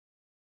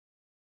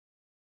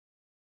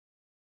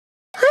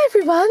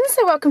Everyone,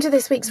 so welcome to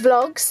this week's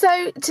vlog.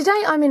 So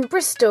today I'm in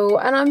Bristol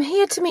and I'm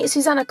here to meet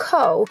Susannah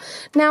Cole.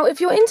 Now if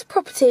you're into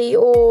property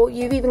or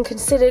you've even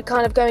considered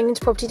kind of going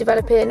into property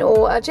developing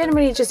or are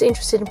generally just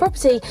interested in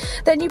property,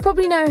 then you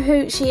probably know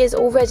who she is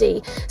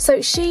already. So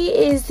she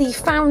is the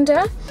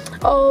founder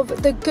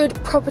of the Good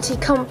Property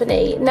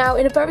Company. Now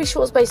in a very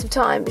short space of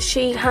time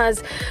she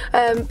has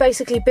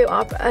basically built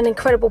up an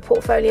incredible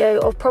portfolio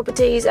of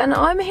properties, and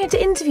I'm here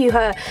to interview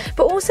her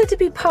but also to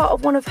be part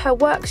of one of her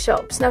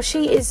workshops. Now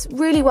she is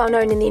really well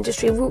known in the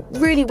industry,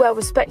 really well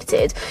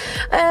respected,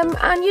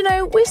 and you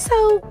know,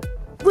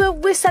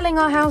 we're selling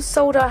our house,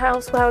 sold our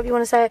house, however you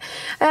want to say it,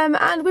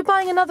 and we're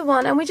buying another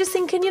one, and we're just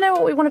thinking, you know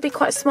what, we want to be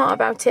quite smart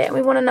about it, and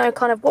we want to know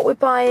kind of what we're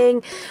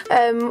buying,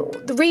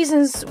 the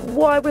reasons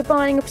why we're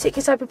buying a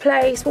particular type of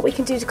place, what we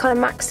can do to kind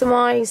of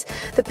maximise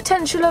the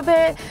potential of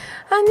it,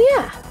 and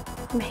yeah,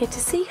 I'm here to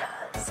see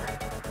her. So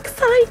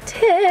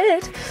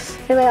excited.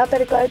 Anyway, I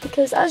better go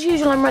because as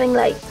usual I'm running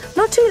late.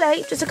 Not too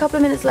late, just a couple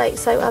of minutes late,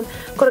 so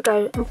gotta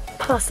go, and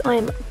plus I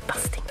am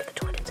busting for the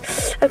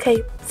toilet.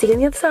 Okay, see you on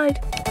the other side.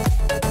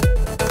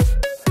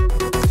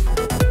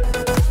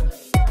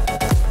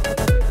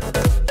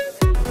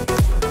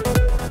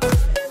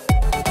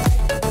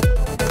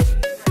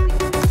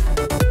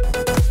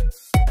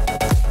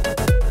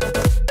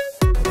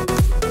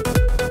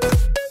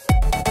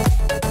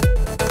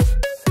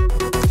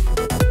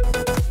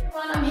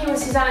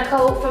 Susannah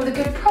Cole from the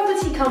Good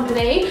Property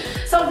Company.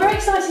 So I'm very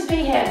excited to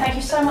be here. Thank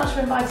you so much for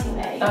inviting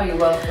me. Oh, you're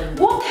welcome.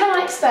 What can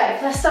I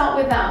expect? Let's start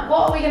with that.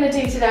 What are we going to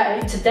do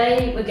today?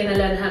 Today we're going to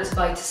learn how to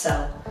buy to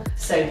sell.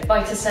 So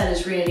buy to sell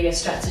is really a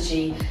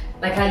strategy.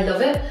 Like, I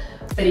love it,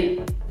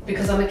 but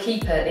because I'm a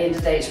keeper at the end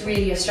of the day, it's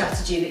really a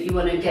strategy that you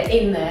want to get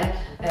in there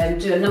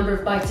and do a number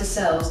of buy to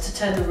sells to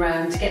turn them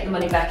around, to get the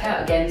money back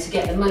out again, to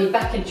get the money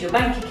back into your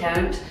bank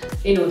account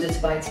in order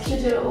to buy to keep.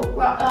 To do it all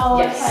right. Oh,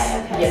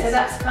 yes. Okay. Yes. So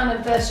that's kind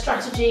of the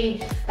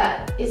strategy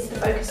that is the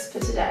focus for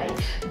today.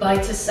 Buy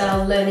to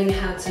sell, learning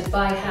how to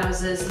buy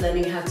houses,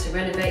 learning how to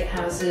renovate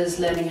houses,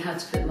 learning how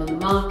to put them on the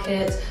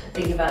market,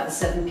 thinking about the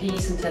 7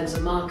 Ps in terms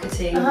of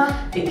marketing,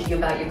 thinking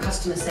about your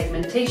customer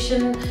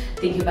segmentation,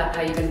 thinking about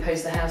how you're going to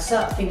pose the house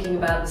up, thinking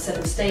about the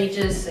 7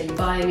 stages. So you're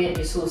buying it,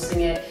 you're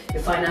sourcing it,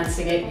 you're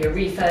financing it, you're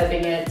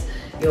refurbing it,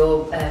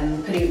 you're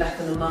putting it back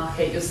on the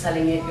market, you're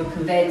selling it, you're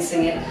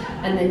conveyancing it,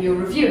 and then you're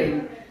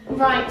reviewing.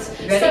 Right.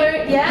 Ready? So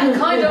yeah,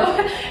 kind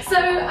of. So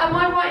am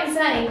I right in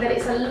saying that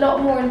it's a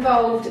lot more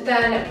involved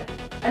than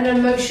an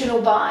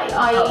emotional buy?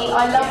 I.e.,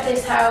 I love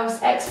this house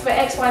for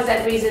X, Y,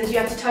 Z reasons. You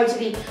have to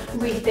totally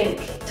rethink.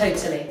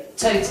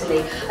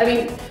 Totally. I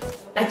mean,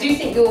 I do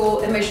think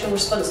your emotional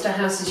response to a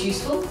house is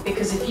useful,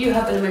 because if you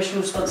have an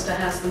emotional response to a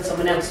house, then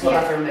someone else will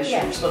have an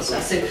emotional response to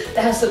it. So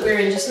the house that we're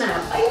in just now,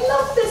 I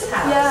love this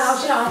house. Yeah,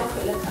 I'll have a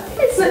quick look at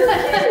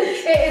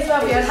it. It is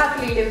lovely. I'd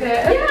happily live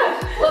here.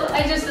 Yeah, well,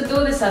 I just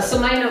adore this house. So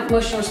my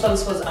emotional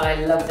response was, I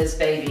love this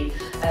baby.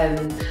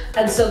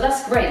 And so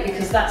that's great,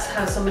 because that's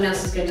how someone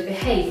else is going to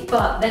behave.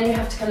 But then you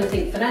have to kind of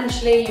think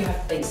financially, you have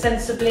to think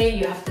sensibly,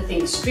 you have to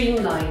think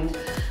streamlined.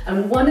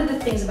 And one of the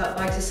things about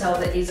buy to sell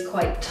that is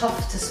quite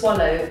tough to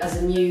swallow as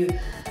a new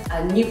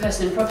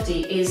person in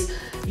property is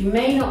you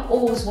may not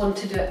always want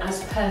to do it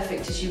as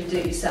perfect as you would do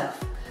it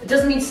yourself. It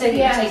doesn't mean to say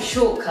that you take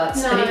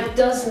shortcuts, but it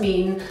does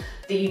mean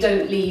that you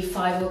don't leave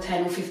 5 or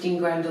 10 or 15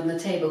 grand on the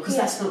table, because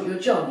that's not your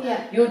job.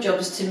 Your job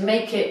is to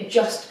make it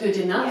just good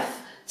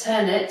enough,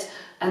 turn it,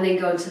 and then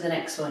go on to the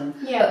next one.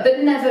 But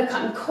never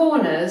cutting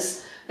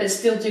corners, but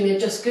still doing a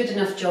just good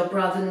enough job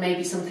rather than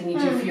maybe something you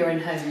do for your own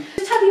home.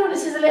 Just tell the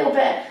audiences a little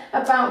bit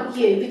about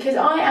you, because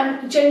I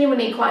am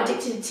genuinely quite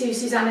addicted to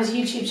Susannah's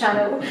YouTube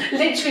channel,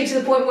 literally to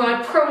the point where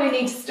I probably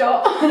need to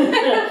stop.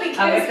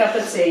 Have a cup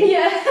of tea.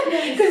 Yeah,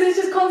 because it's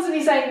just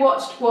constantly saying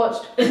watched.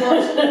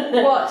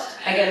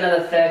 I get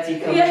another 30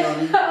 coming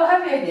on. Oh,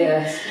 have you?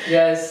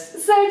 Yes.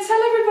 So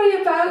tell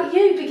everybody about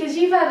you, because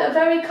you've had a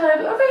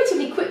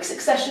relatively quick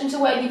succession to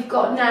where you've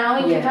got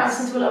now in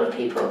comparison to a lot of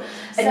people.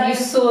 And you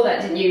saw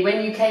that, didn't you?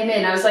 When you came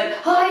in, I was like,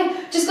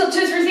 hi, just got 2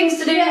 or 3 things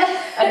to do.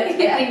 I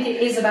think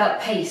it is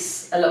about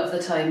pace a lot of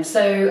the time.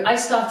 So I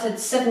started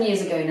 7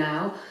 years ago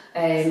now,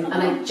 and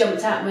I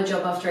jumped out of my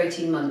job after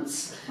 18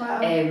 months.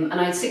 Wow. And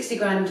I had 60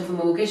 grand of a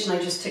mortgage, and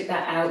I just took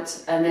that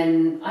out, and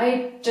then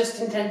I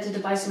just intended to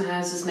buy some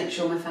houses, make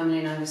sure my family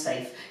and I were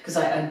safe, because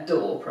I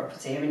adore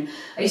property. I mean,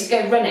 I used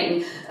to go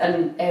running,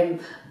 and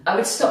I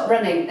would stop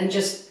running and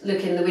just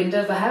look in the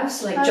window of a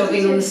house, like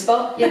jogging on the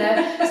spot, you know.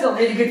 It's not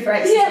really good for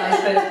exercise,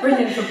 but it's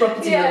brilliant for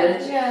property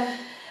knowledge.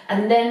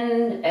 And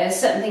then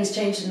certain things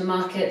changed in the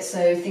market,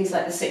 so things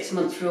like the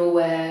 6-month rule,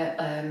 where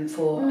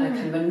for a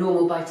kind of a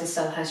normal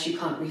buy-to-sell house you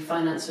can't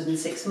refinance within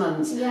 6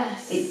 months.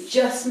 It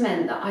just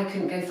meant that I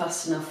couldn't go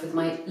fast enough with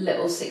my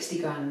little 60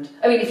 grand.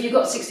 I mean, if you've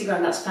got 60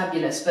 grand, that's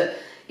fabulous, but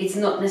it's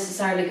not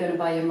necessarily going to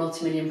buy you a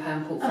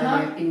multi-million-pound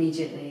portfolio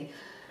immediately.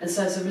 And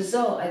so as a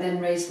result, I then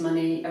raised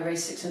money. I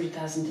raised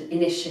 600,000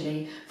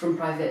 initially from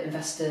private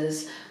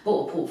investors,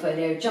 bought a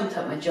portfolio, jumped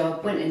out my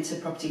job, went into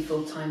property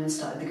full time and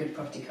started the Good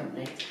Property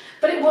Company.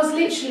 But it was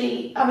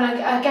literally, I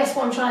mean, I guess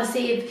what I'm trying to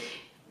see,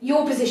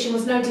 your position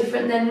was no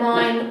different than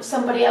mine,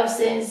 somebody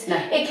else's. No.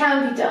 It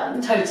can be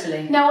done.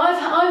 Totally. Now,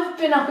 I've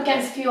been up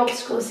against a few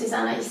obstacles,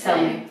 Susannah, you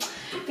say,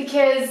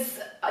 because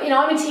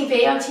I'm I'm a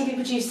TV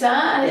producer,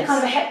 and it's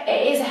kind of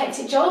it is a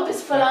hectic job.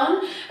 It's full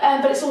on,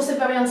 but it's also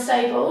very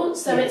unstable.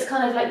 So it's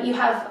kind of like you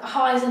have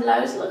highs and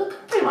lows,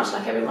 pretty much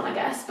like everyone, I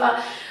guess.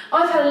 But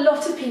I've had a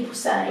lot of people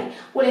say,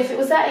 well, if it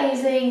was that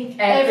easy,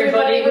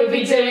 everybody would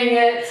be doing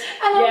it.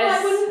 And I'm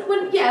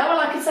like, well,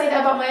 I could say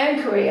that about my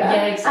own career,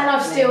 and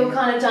I've still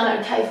kind of done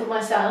okay for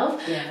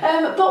myself.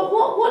 But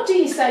what do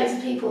you say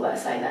to people that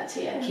say that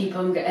to you? Keep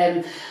on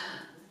going.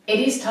 It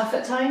is tough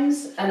at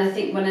times, and I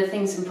think one of the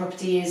things in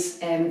property is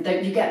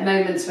that you get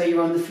moments where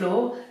you're on the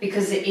floor,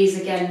 because it is,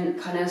 again,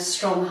 kind of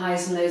strong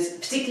highs and lows,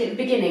 particularly at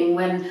the beginning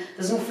when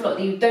there's an awful lot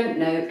that you don't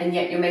know, and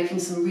yet you're making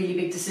some really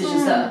big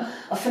decisions that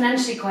are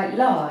financially quite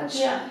large.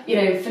 You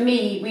know, for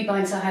me, we buy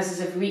and sell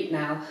houses every week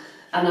now,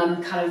 and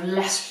I'm kind of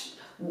less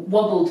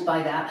wobbled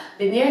by that.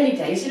 But in the early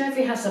days,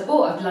 every house I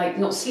bought, I'd be like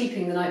not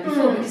sleeping the night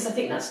before, because I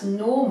think that's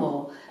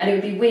normal, and it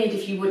would be weird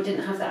if you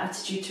didn't have that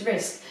attitude to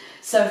risk.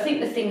 So I think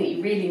the thing that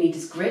you really need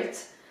is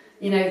grit.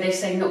 They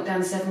say knock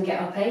down 7,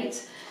 get up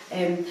 8.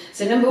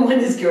 So number 1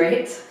 is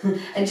grit,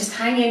 and just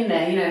hang in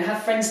there.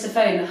 Have friends to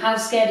phone. How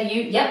scared are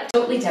you? Yep,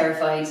 totally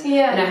terrified.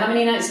 How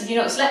many nights have you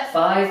not slept?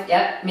 5.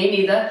 Yep, me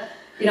neither.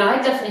 I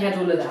definitely had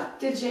all of that.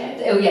 Did you?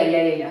 Oh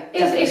yeah.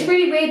 It's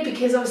really weird,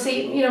 because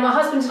obviously, my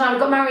husband and I, we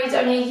got married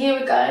only a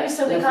year ago,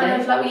 so we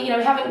kind of like we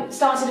haven't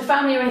started a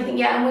family or anything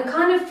yet, and we're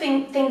kind of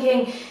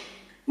thinking.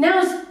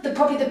 Now's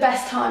probably the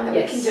best time that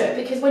we can do it,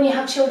 because when you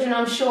have children,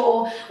 I'm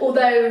sure,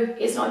 although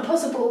it's not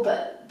impossible,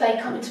 but they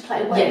come into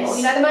play way more.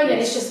 At the moment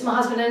it's just my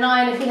husband and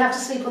I, and if we have to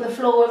sleep on the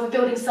floor of a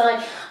building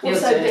site,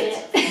 so be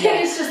it.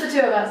 It's just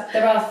the 2 of us.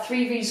 There are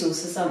 3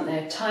 resources, aren't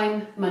there?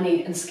 Time,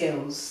 money and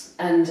skills.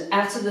 And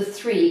out of the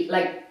 3,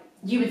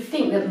 you would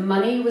think that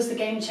money was the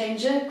game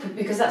changer,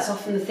 because that's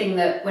often the thing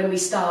that when we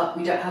start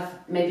we don't have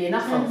maybe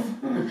enough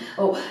of.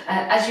 Or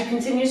as you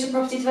continue as a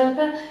property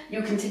developer,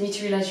 you'll continue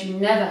to realise you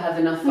never have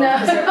enough of,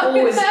 because there are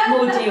always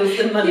more deals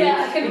than money.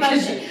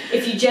 Because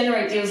if you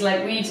generate deals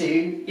like we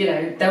do,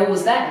 they're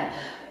always there.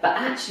 But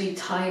actually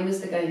time is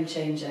the game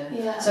changer.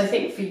 So I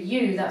think for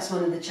you that's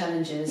one of the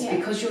challenges,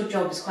 because your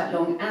job is quite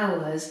long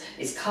hours,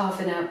 it's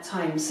carving out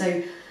time.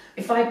 So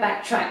if I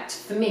backtracked,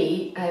 for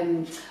me,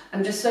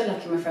 I'm just so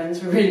lucky my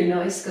friends were really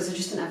nice, because I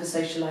just didn't have a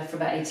social life for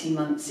about 18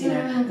 months,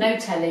 no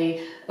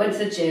telly, went to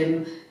the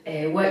gym,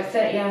 worked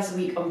 30 hours a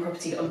week on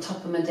property on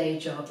top of my day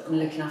job and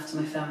looking after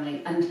my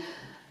family. And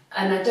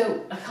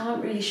I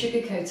can't really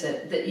sugarcoat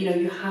it, that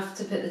you have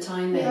to put the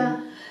time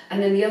in.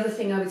 And then the other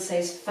thing I would say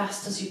is,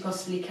 fast as you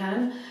possibly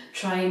can,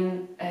 try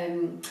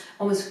and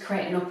almost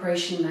create an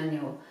operation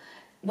manual.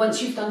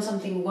 Once you've done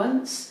something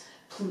once,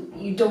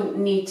 you don't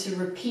need to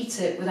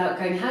repeat it without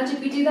going, how did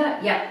we do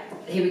that? Yeah,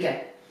 here we go.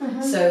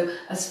 So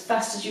as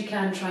fast as you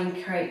can, try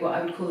and create what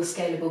I would call a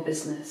scalable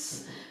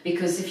business,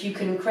 because if you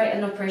can create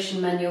an operation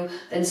manual,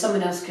 then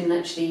someone else can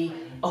actually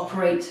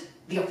operate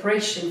the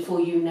operation for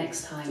you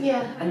next time.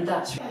 And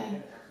that's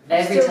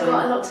every Still time.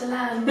 got a lot to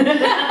learn.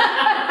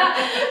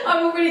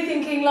 I'm already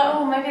thinking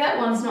maybe that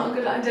one's not a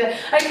good idea.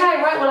 Okay,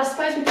 right, well I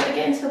suppose we better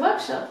get into the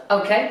workshop.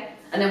 Okay,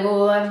 and then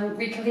we'll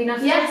reconvene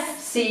after.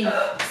 Yes. See.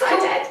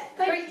 Excited.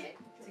 Thank you.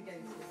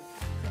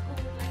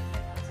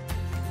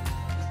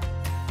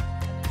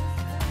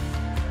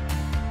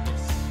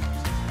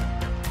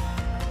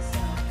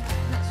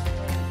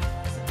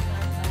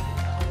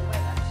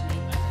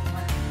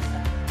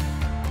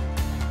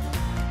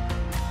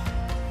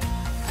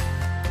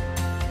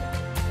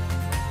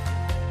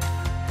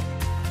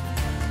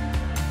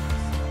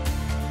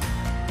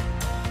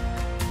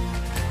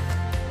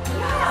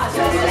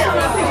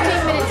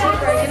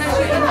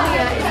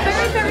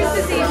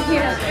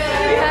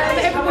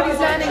 Everybody's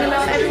learning a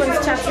lot,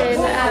 everyone's chatting,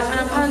 and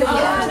I'm kind of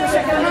looking forward to the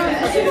second half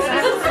of this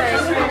episode.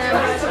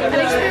 An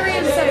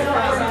experience so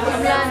far.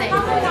 I'm learning.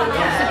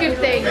 It's a good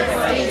thing. I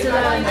need to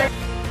learn.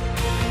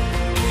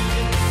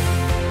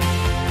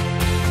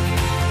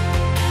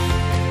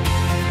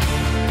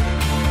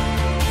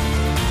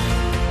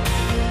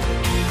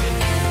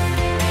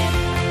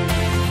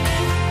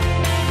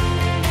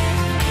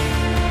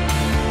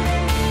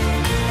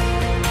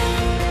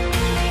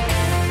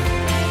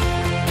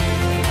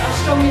 I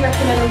strongly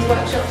recommend these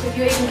workshops if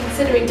you're even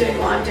considering doing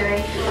what I'm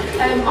doing.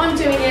 I'm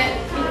doing it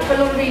for a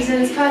lot of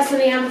reasons,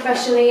 personally and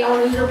professionally. I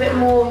want a little bit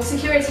more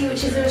security,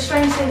 which is a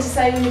strange thing to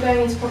say when you're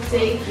going into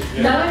property.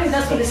 No,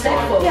 that's what it's there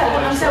for.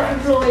 Yeah, I'm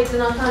self-employed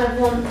and I kind of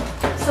want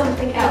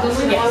something else.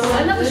 I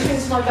want another string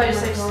to my bow,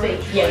 so to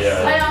speak.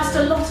 I asked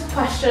a lot of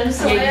questions.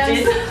 So you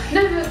did.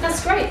 No, but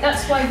that's great.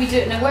 That's why we do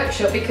it in a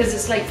workshop, because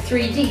it's like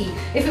 3D.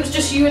 If it was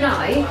just you and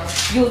I,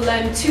 you'll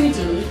learn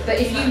 2D. But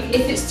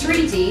if it's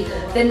 3D,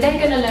 then they're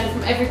going to learn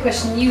from every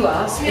question you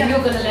ask, and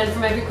you're going to learn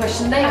from every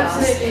question they ask.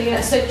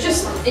 So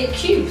it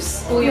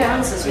cubes all your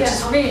answers, which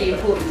is really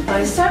important.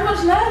 There's so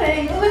much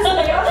learning. Honestly,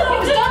 I'm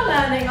not done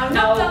learning. I'm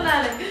not done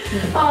learning.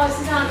 Oh,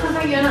 Susannah, I can't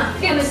thank you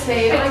enough.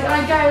 Honestly,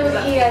 I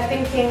go here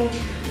thinking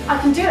I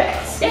can do it,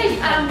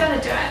 and I'm going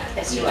to do it.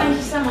 Yes, you are. Thank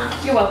you so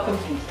much. You're welcome.